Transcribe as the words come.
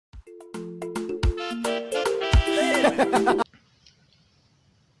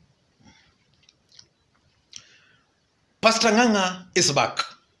Pastor Nganga is back.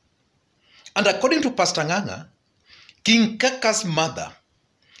 And according to Pastor Nganga, King Kaka's mother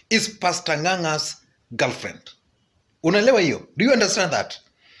is Pastor Nganga's girlfriend. Unaelewa hiyo? Do you understand that?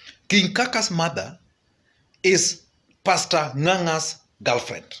 King Kaka's mother is Pastor Nganga's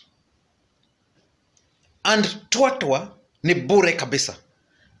girlfriend. And Twa Twa ni Bure Kabisa,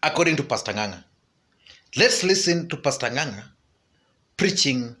 according to Pastor Nganga. Let's listen to Pastor Nganga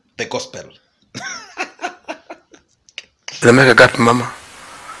preaching the gospel. Unameka gapi mama?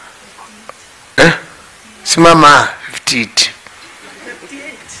 Si mama 58.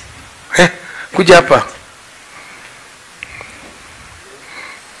 Kuja hapa.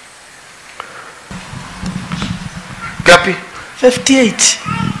 Gapi? 58.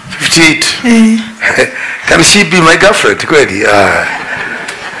 58. Can she be my girlfriend? Kweli?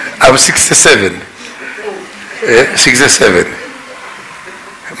 I'm 67. 67.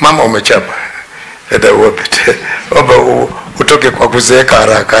 Mama umechapa. Oba utoke kwa kuzeeka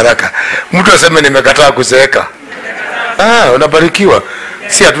haraka. Mtu aseme nimekataa kuzeeka. Unabarikiwa.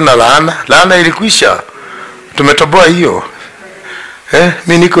 Si hatuna laana. Laana ilikwisha. Tumetoboa hiyo.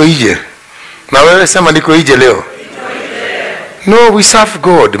 Mimi niko nje. Na wewe sema niko nje leo. No, we serve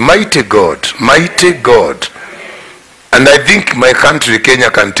God, mighty God, mighty God. And I think my country,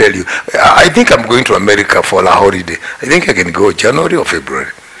 Kenya, can tell you. I think I'm going to America for a holiday. I think I can go January or February.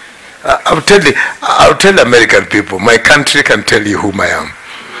 I'll tell American people, my country can tell you whom I am.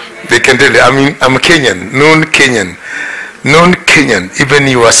 They can tell you, I'm Kenyan, known Kenyan. Even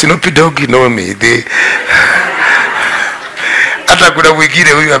you are Snoopy Dog, you know me. Hata kuna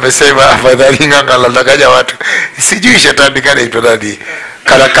mwingine huyu amesema afadhali Nganga anadanganya watu. Sijui shetani kana ito nani.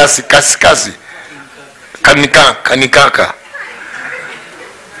 Kasi. Kanikaka.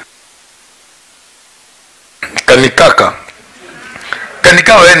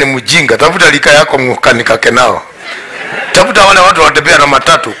 Kanika wewe ni mjinga. Tafuta lika yako mkanikake nao. Tafuta wale watu watembea na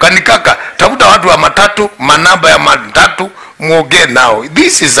matatu. Kanikaka, tafuta watu wa matatu, manamba ya matatu, muongee nao.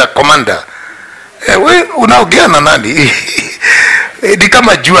 This is a commander. Wewe unaongea na nani? Ni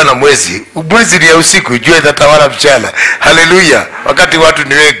kama jua na mwezi. Mwezi ni ya usiku, jua itatawala mchana. Haleluya. Wakati watu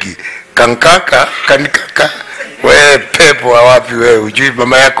ni wengi. Kankaka, kanikaka. Wewe pepo wapi wewe? Ujui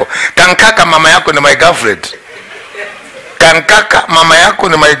mama yako. Kankaka mama yako ni my girlfriend. Kankaka mama yako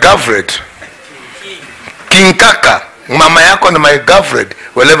ni my girlfriend. King Kaka mama yako ni my girlfriend.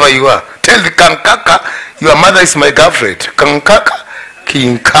 Wherever you are, tell the Kankaka your mother is my girlfriend. Kankaka,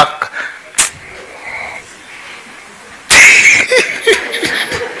 King Kaka.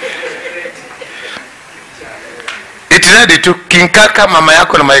 It's ready to King Kaka mama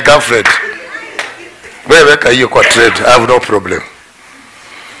yako ni my girlfriend. Wewe weka hiyo kwa trade. I have no problem.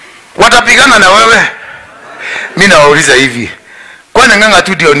 Watapigana na wewe. Mimi nawauliza hivi. Kwani Nganga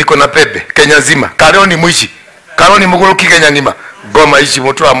tu ndio niko na pepe Kenya nzima? Karoni mwishi. Karoni muguluki Kenya nzima. Goma ishi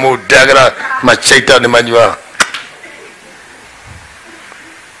mtu wa mudagra machaita ni manjwa.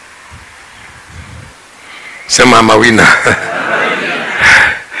 Sema mawina.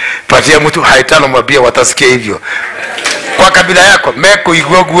 Patia mtu haitano mwambie watasikia hivyo. Kwa kabila yako meko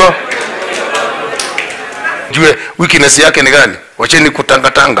iguoguo. Jue weakness yake ni gani? Wacheni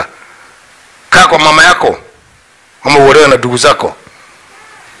kutangatanga. Kaa kwa mama yako. Mama uolewe na ndugu zako.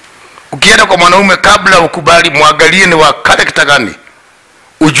 Ukienda kwa mwanaume kabla ukubali muangalie ni wa character gani.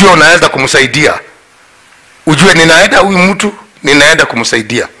 Ujue unaweza kumsaidia. Ujue ninaenda huyu mtu ninaenda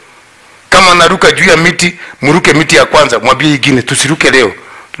kumsaidia. Kama naruka juu ya miti, muruke miti ya kwanza, mwambie nyingine tusiruke leo.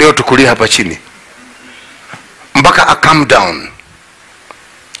 Leo tukulie hapa chini. Mpaka a calm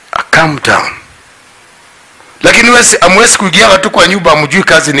down. Lakini wewe amwezi kuingia watu kwa nyumba mjui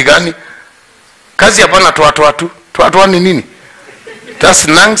kazi ni gani? Kazi hapana Twa Twa tu. Twa Twa ni nini? That's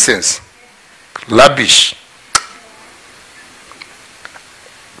nonsense. Labish.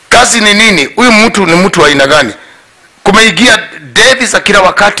 Kazi ni nini? Huyu mtu ni mtu wa aina gani? Kumeingia death za kila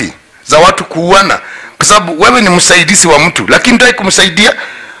wakati za watu kuuana kwa sababu wewe ni msaidizi wa mtu, lakini ndio kumsaidia.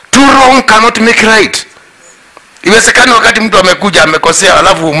 Too wrong cannot make right. Iwesekani wakati mtu amekuja amekosea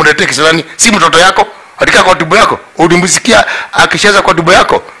alafu umletee kisalani, si mtoto yako, atika kwa tumbo yako, ulimsikia akisheza kwa tumbo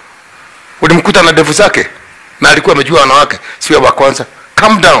yako. Ulimkuta na ndevu zake na alikuwa amejua wanawake, sio wa kwanza.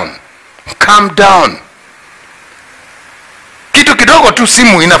 Calm down. Kitu kidogo tu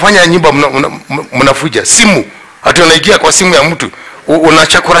simu inafanya nyimbo mnafuja. Simu hata unaingia kwa simu ya mtu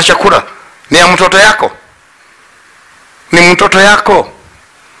unachakura. Ni ya mtoto yako.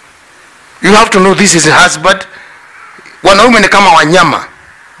 You have to know this is a husband. Wanaume ni kama wanyama.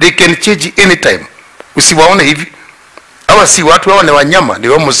 They can change anytime. Usiwaone hivi. Hawa si watu, hawa ni wanyama, ni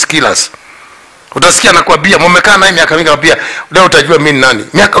homo skillers. Utasikia nakwambia mmekaa naye miaka mingi, nakwambia leo utajua mimi ni nani.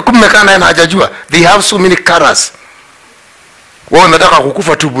 Miaka 10 mmekaa naye na hajajua. They have so many colors. Wao wanataka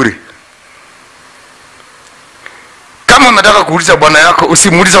kukufa tu bure. Kama unataka kuuliza bwana yako,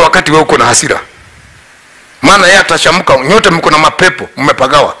 usimuulize wakati wewe uko na hasira. Maana yeye atashamka, nyote mko na mapepo,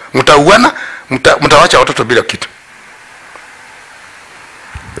 mmepagawa. Mtauana, mtawacha watoto bila kitu.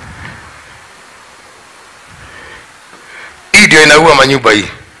 Hii ndio inaua manyumba hii.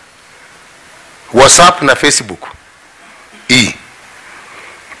 WhatsApp na Facebook. Hii.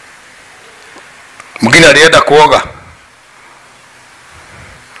 Mwingine alienda kuoga.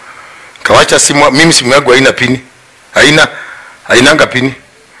 Kawacha simu, mimi simu yangu haina pini. Hainanga pini.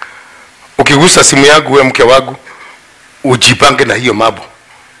 Ukigusa simu yangu wewe mke wangu, ujipange na hiyo mambo.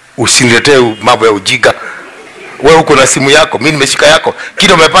 Usiniletee mambo ya ujinga. Wewe uko na simu yako, mimi nimeshika yako.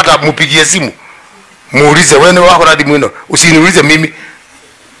 Kile umepata mpigie simu. Muulize wewe wako na dimuino. Usiniulize mimi.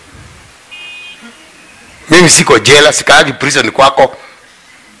 Mimi siko jela, sikaagi prison kwako.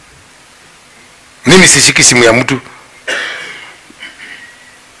 Mimi sishiki simu ya mtu.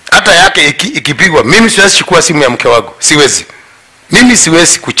 Hata yake ikipigwa, mimi siwezi chukua simu ya mke wangu. Siwezi. Mimi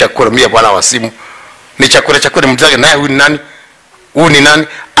siwezi kuchakura mimi bwana wa simu. Ni chakura mzake naye huyu ni nani? Huyu ni nani?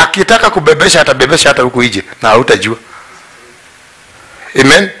 Akitaka kubebesha atabebesha hata huko nje na hautajua.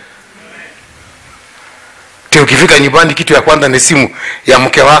 Amen. Tio ukifika nyumbani kitu ya kwanza ni simu ya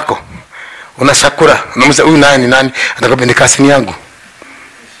mke wako. Unashakura, unamuza huyu naye ni nani? Atakwambia ni kasini yangu.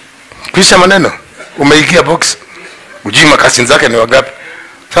 Kisha maneno, umeingia box. Ujui makasini zake ni wangapi?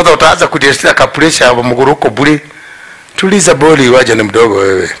 Sasa utaanza kudiestia kapresha ya mguruko bure. Tuliza boli waje ni mdogo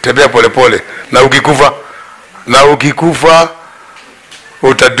wewe. Tembea pole pole na ukikufa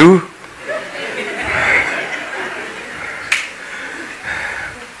utadu.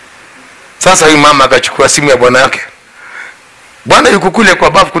 Sasa huyu mama akachukua simu ya bwana yake. Bwana yuko kule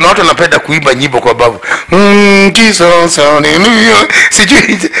kwa babu, kuna watu wanapenda kuimba nyimbo kwa babu. Jesus hallelujah.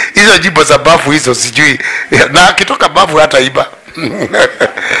 Sijui hizo nyimbo za babu hizo sijui. Na akitoka babu hata iba.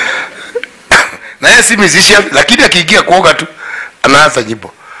 Na yeye si musician, lakini akiingia kuoga tu anaanza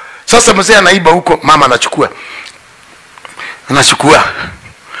nyimbo. Sasa mzee anaiba huko, mama anachukua.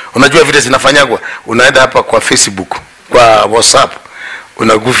 Unajua vile zinafanyagwa, unaenda hapa kwa Facebook, kwa WhatsApp,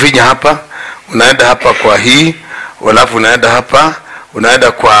 unagufinya hapa, unaenda hapa kwa hii, alafu unaenda hapa,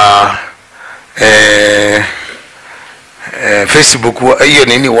 unaenda kwa Facebook, hiyo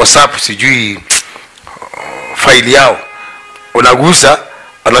nini WhatsApp sijui faili yao. Unagusa,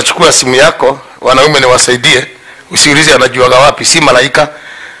 anachukua simu yako, wanaume ni wasaidie, usiulize anajuaga wapi, si malaika.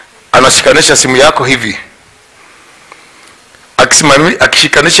 Anashikanisha simu yako hivi.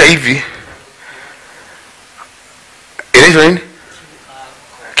 Akishikanisha hivi, inaitwa nini?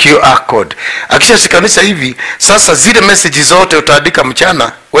 QR code. Akishashikanisha hivi, sasa zile message zote utaandika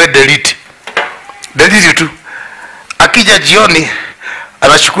mchana, we delete tu. Akija jioni,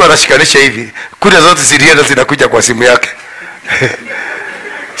 anachukua anashikanisha hivi, kule zote zilienda zinakuja kwa simu yake.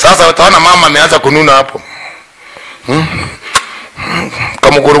 Sasa utaona mama ameanza kununa hapo.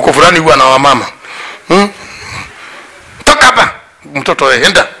 Kama guruko fulani huwa na wamama. Toka hapa. Mtoto wewe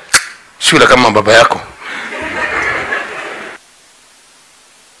enda shule kama baba yako.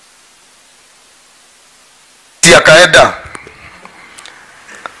 Akaenda.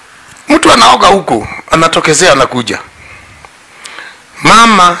 Mtu anaoga huko, anatokezea anakuja.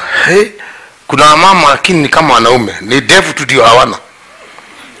 Mama, kuna mama lakini kama wanaume, ni devu tu ndio hawana.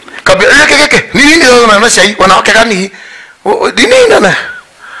 Kabisa keke. Nini ndio wanasema hii? Wanawake gani hii?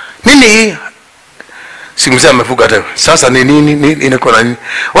 Nini? Si mzee amefuga tena. Sasa ni nini inakuwa nini?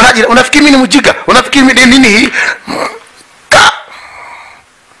 Unafikiri mimi ni mjinga? Unafikiri mimi nini hii?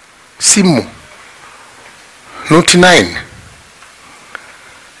 Simu. Note 9.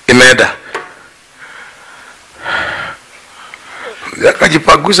 Imeenda.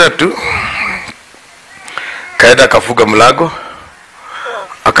 Akajipagusa tu. Kaenda akafuga mlango.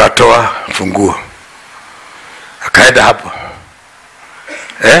 Akatoa funguo. Akaenda hapo.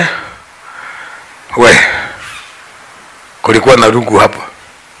 Kulikuwa na rungu hapo.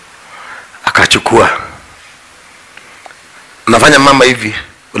 Akachukua. Nafanya mama hivi.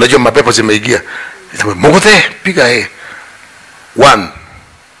 Unajua mapepo zimeingia. Muguthe piga 1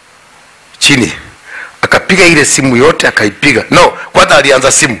 chini. Akapiga ile simu yote akaipiga. No, kwanza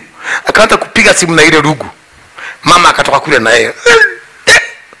alianza simu. Akaanza kupiga simu na ile rungu. Mama akatoka kule na yeye.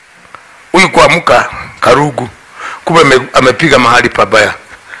 Huyu kuamka karugu. Kumbe amepiga mahali pabaya.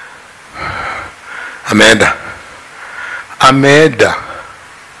 Ameenda.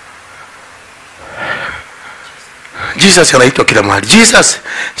 Jesus anaitwa kila mahali. Jesus.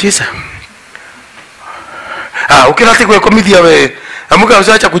 Ukilati kwa komithia wewe, amuka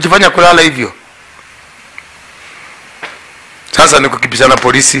usiacha kujifanya kulala hivyo. Sasa ni kukibizana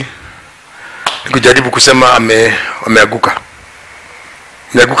polisi, ni kujaribu kusema ameanguka.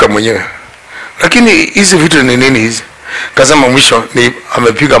 Ameanguka mwenyewe. Lakini hizi vitu ni nini hizi? Kasema mwisho ni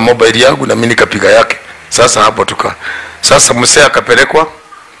amepiga mobile yangu na mimi nikapiga yake. Sasa hapo sasa msee akapelekwa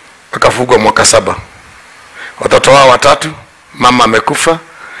akafugwa mwaka 7. Watoto wao 3, mama amekufa,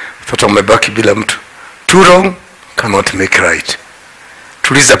 watoto wamebaki bila mtu. Too wrong cannot make right.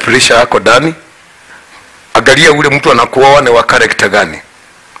 Tuliza pressure yako ndani. Angalia ule mtu anakuoa ni wa character gani.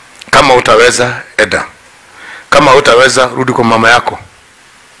 Kama utaweza eda. Kama utaweza rudi kwa mama yako.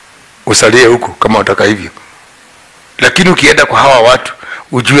 Usalie huko kama utaka hivyo. Lakini ukienda kwa hawa watu,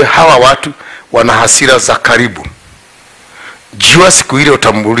 ujue hawa watu wana hasira za karibu. Jua siku ile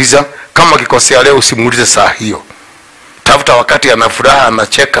utamuuliza, kama kikosea leo usimuulize saa hiyo. Tafuta wakati ana furaha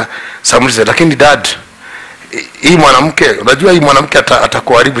anacheka, samulize. Lakini dad, hii mwanamke, unajua hii mwanamke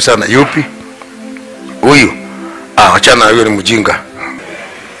atakuharibu sana. Yupi? Huyu. Achana huyo, ni mjinga.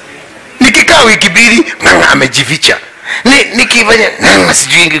 Nikikaa wiki 2 Nganga amejificha. Nikifanya Nganga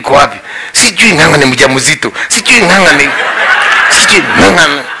sijui ingiko wapi. Sijui Nganga ni mjamzito. Sijui Nganga ni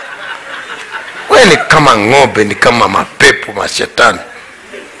Nganga. Wewe ni kama ng'ombe, ni kama mapepo mashetani.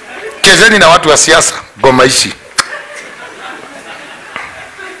 Chezeni na watu wa siasa, goma ishi.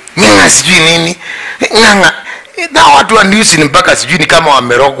 Nganga sijui nini. Nganga na watu wa news ni mpaka sijui ni kama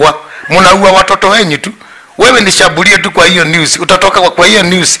wamerogwa. Mnaua watoto wenyu tu. Wewe ni shabulia tu kwa hiyo news. Utatoka kwa hiyo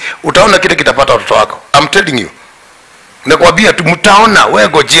news, utaona kile kitapata watoto wako. I'm telling you. Nakwambia tu mtaona, wewe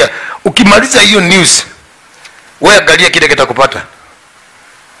ngojea. Ukimaliza hiyo news, wewe angalia kile kitakupata.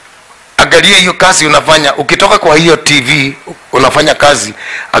 Angalia hiyo kazi unafanya. Ukitoka kwa hiyo TV unafanya kazi,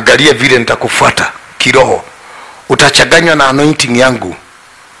 angalia vile nitakufuata kiroho. Utachanganywa na anointing yangu.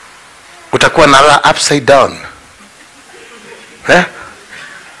 Utakuwa na upside down.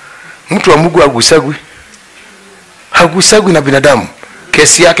 Mtu wa Mungu hagusagwi. Hagusagwi na binadamu.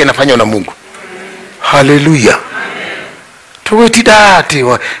 Kesi yake inafanywa na Mungu. Haleluya. Tuwetida ati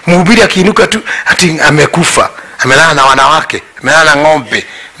mhubiri akiinuka tu ati amekufa. Amelala na wanawake, amelala na ng'ombe,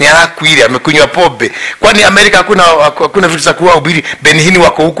 ni alakwile, amekunywa pombe. Kwani Amerika hakuna vitu za kuhubiri? Benihini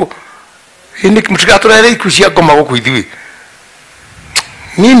wako huko. Hini mtikatora ile kushia goma huko hivi.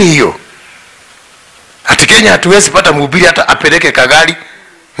 Nini hiyo? Ati Kenya hatuwezi pata mhubiri hata apeleke kagari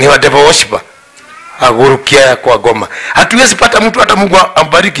ni wa devil worshiper. Agurukia kwa goma. Hatuwezi pata mtu hata Mungu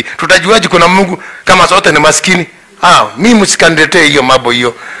ambariki. Tutajuaje kuna Mungu kama zote ni maskini? Mimi msikandiletee hiyo mambo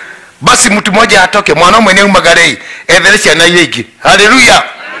hiyo. Basi mtu mmoja atoke, mwanaume mwenyewe magarei, everesha na yeki. Haleluya.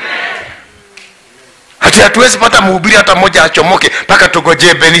 Hatuwezi pata mhubiri hata mmoja achomoke paka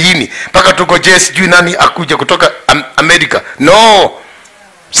tugojee Benihini, paka tugojee sijui nani akuje kutoka Amerika. No.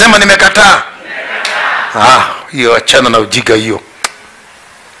 Sema nimekataa. Hiyo achana na ujinga hiyo.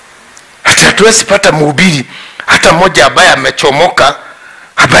 Hatuwezi pata mhubiri hata mmoja ambaye amechomoka,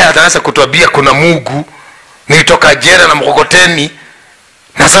 ambaye ataanza kutuambia kuna Mungu. Nilitoka jela na mkokoteni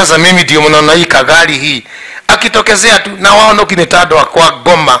na sasa mimi ndio mnaona hii kagari hii. Akitokezea tu na wao ndo kinetado kwa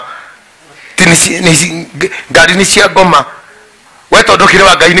goma. Gari ni cia goma. Wewe todo kile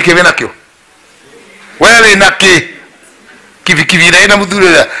wa gari ni kibe nakyo. Wewe naki kivikivira ina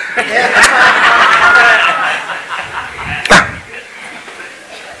mudhurira.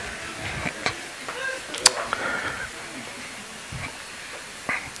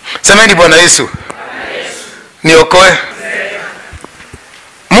 Semeni Bwana Yesu. Niokoe.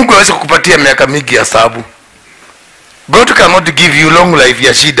 Mungu hawezi kukupatia miaka mingi ya sababu. God cannot give you long life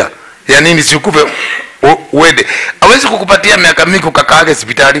ya shida. Ya nini sikufe uende. Hawezi kukupatia miaka mingi ukakaage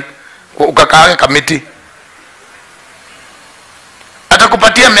hospitali, ukakaage kamiti.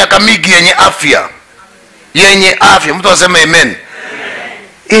 Atakupatia miaka mingi yenye afya. Yenye afya. Mtu aseme amen.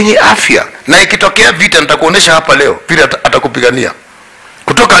 Yenye afya. Na ikitokea vita nitakuonesha hapa leo vile atakupigania.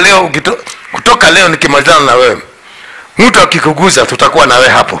 Kutoka leo nikimalizana na wewe. Mtu akikuguza tutakuwa na wewe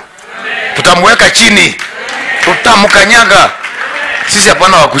hapo. Tutamweka chini. Tutamkanyaga. Sisi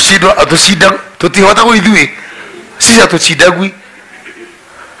hapana wa kushindwa, atushida, tutihota kuidhui. Sisi hatushidagwi.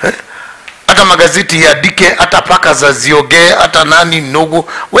 Hata magazeti yaandike, hata paka za ziogee, hata nani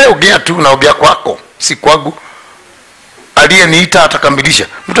ndugu, wewe ongea tu, naongea kwako, si kwangu. Aliyeniita atakamilisha.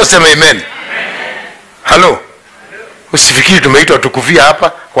 Mtu aseme amen. Halo. Usifikiri tumeitwa tukufia hapa.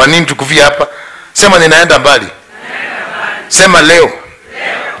 Kwa nini tukufia hapa? Sema ninaenda mbali. Sema leo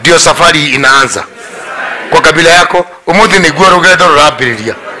ndio safari inaanza. Kwa kabila yako umuthi ni guo rugendo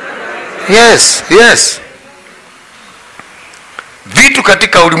rurambiriria. Yes. Vitu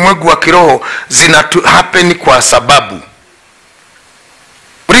katika ulimwengu wa kiroho happen kwa sababu.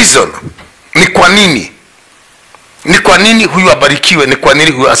 Reason ni kwa nini? Ni kwa nini huyu abarikiwe, ni kwa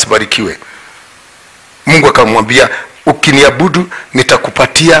nini huyu asibarikiwe? Mungu akamwambia ukiniabudu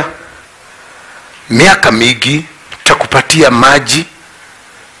nitakupatia miaka mingi,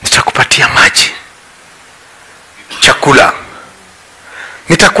 nitakupatia maji, chakula,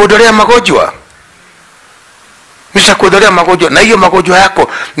 nitakuondolea magonjwa, na hiyo magonjwa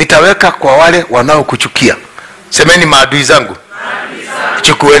yako nitaweka kwa wale wanaokuchukia. Semeni maadui zangu.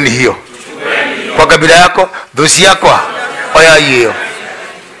 Chukueni hiyo. Kwa kabila yako, dosi yako, oya hiyo.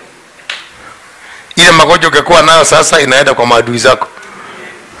 Ile magonjwa ungekuwa nayo sasa inaenda kwa maadui zako.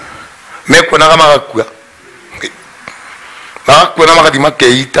 Meko na kama kakua. Makwa na makati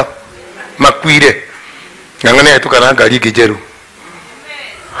makeita. Makwire. Nganga yetu kana ngali kijeru.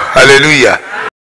 Haleluya.